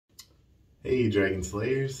Hey Dragon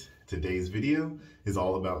Slayers, today's video is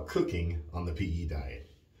all about cooking on the PE diet.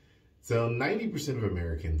 So 90% of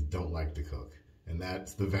Americans don't like to cook, and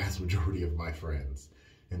that's the vast majority of my friends.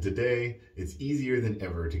 And today, it's easier than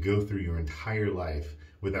ever to go through your entire life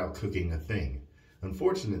without cooking a thing.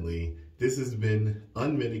 Unfortunately, this has been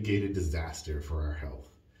unmitigated disaster for our health.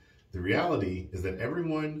 The reality is that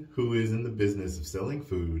everyone who is in the business of selling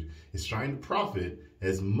food is trying to profit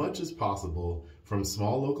as much as possible from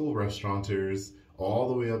small local restaurateurs all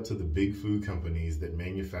the way up to the big food companies that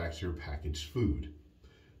manufacture packaged food.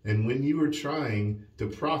 And when you are trying to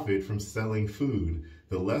profit from selling food,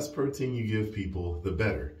 the less protein you give people, the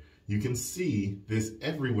better. You can see this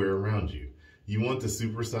everywhere around you. You want to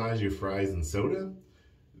supersize your fries and soda?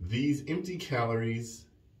 These empty calories,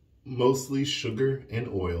 mostly sugar and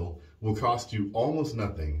oil, will cost you almost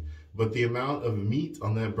nothing, but the amount of meat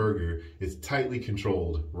on that burger is tightly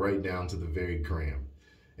controlled right down to the very gram.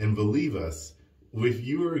 And believe us, if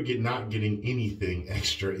you are not getting anything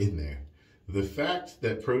extra in there, the fact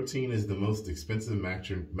that protein is the most expensive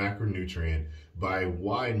macronutrient by a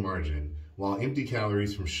wide margin, while empty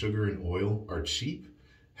calories from sugar and oil are cheap,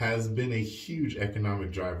 has been a huge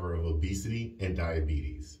economic driver of obesity and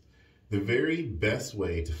diabetes. The very best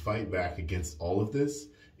way to fight back against all of this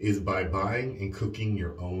is by buying and cooking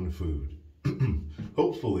your own food.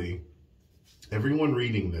 Hopefully, everyone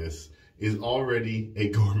reading this is already a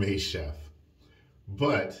gourmet chef,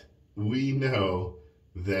 but we know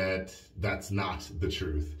that that's not the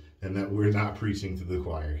truth and that we're not preaching to the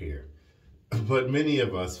choir here. But many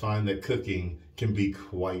of us find that cooking can be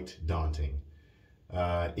quite daunting,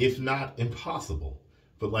 if not impossible.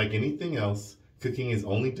 But like anything else, cooking is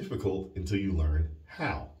only difficult until you learn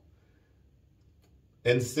how.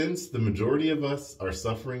 And since the majority of us are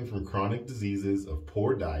suffering from chronic diseases of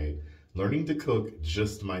poor diet, learning to cook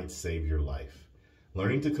just might save your life.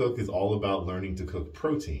 Learning to cook is all about learning to cook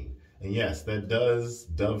protein. And yes, that does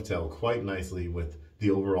dovetail quite nicely with the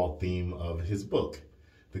overall theme of his book.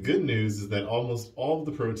 The good news is that almost all of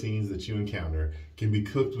the proteins that you encounter can be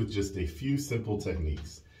cooked with just a few simple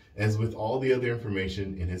techniques, as with all the other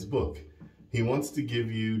information in his book. He wants to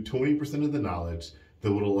give you 20% of the knowledge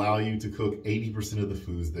that would allow you to cook 80% of the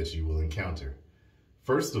foods that you will encounter.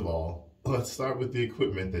 First of all, let's start with the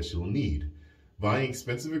equipment that you'll need. Buying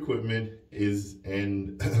expensive equipment is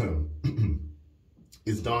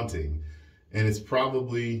daunting, and it's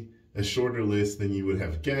probably a shorter list than you would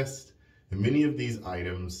have guessed, and many of these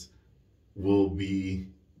items will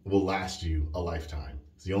last you a lifetime.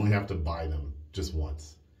 So you only have to buy them just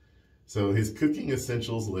once. So his cooking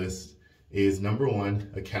essentials list is number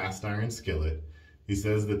 1, a cast iron skillet. He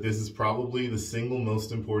says that this is probably the single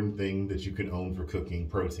most important thing that you can own for cooking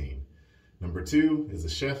protein. Number 2 is a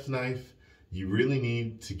chef's knife. You really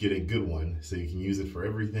need to get a good one so you can use it for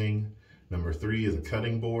everything. Number 3 is a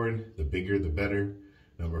cutting board. The bigger, the better.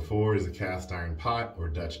 Number 4 is a cast iron pot or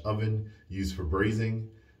Dutch oven used for braising.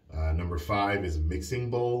 Number 5 is a mixing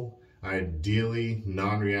bowl. Ideally,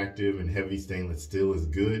 non-reactive and heavy stainless steel is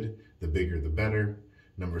good. The bigger, the better.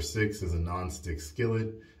 Number 6 is a non-stick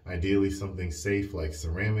skillet, ideally something safe like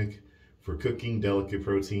ceramic for cooking delicate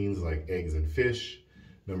proteins like eggs and fish.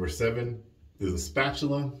 Number 7 is a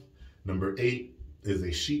spatula. Number 8 is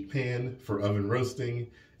a sheet pan for oven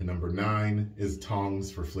roasting. And number 9 is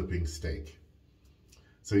tongs for flipping steak.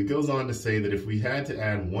 So he goes on to say that if we had to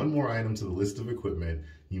add one more item to the list of equipment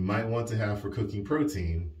you might want to have for cooking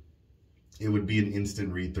protein, it would be an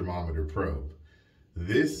instant read thermometer probe.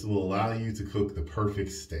 This will allow you to cook the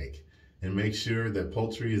perfect steak and make sure that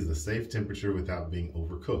poultry is the safe temperature without being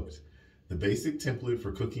overcooked. The basic template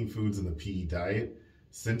for cooking foods in the PE diet: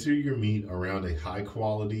 center your meat around a high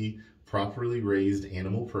quality, properly raised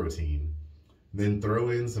animal protein, then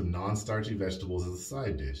throw in some non-starchy vegetables as a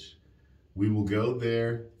side dish. We will go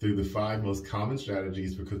there through the 5 most common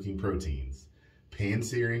strategies for cooking proteins: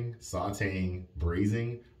 pan-searing, sautéing,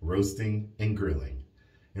 braising, roasting, and grilling.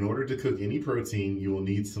 In order to cook any protein, you will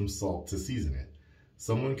need some salt to season it.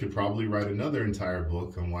 Someone could probably write another entire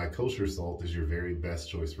book on why kosher salt is your very best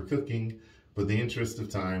choice for cooking, but in the interest of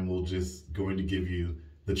time, we're just going to give you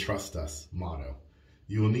the trust us motto.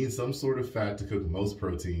 You will need some sort of fat to cook most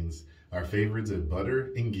proteins. Our favorites are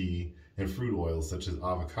butter and ghee and fruit oils such as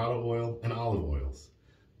avocado oil and olive oils.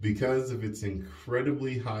 Because of its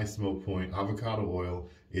incredibly high smoke point, avocado oil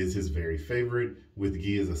is his very favorite, with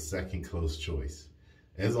ghee as a second close choice.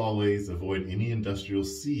 As always, avoid any industrial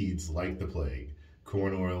seeds like the plague,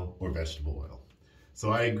 corn oil or vegetable oil.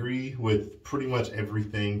 So I agree with pretty much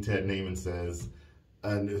everything Ted Naiman says.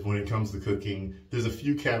 And when it comes to cooking, there's a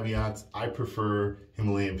few caveats. I prefer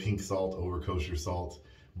Himalayan pink salt over kosher salt,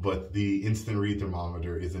 but the instant read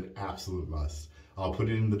thermometer is an absolute must. I'll put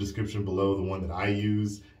it in the description below, the one that I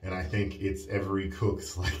use, and I think it's every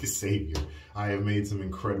cook's like a savior. I have made some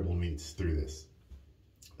incredible meats through this.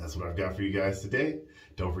 That's what I've got for you guys today.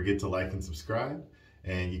 Don't forget to like and subscribe,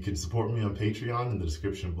 and you can support me on Patreon in the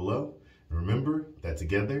description below. And remember that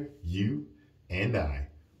together, you and I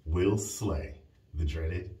will slay the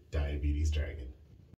dreaded diabetes dragon.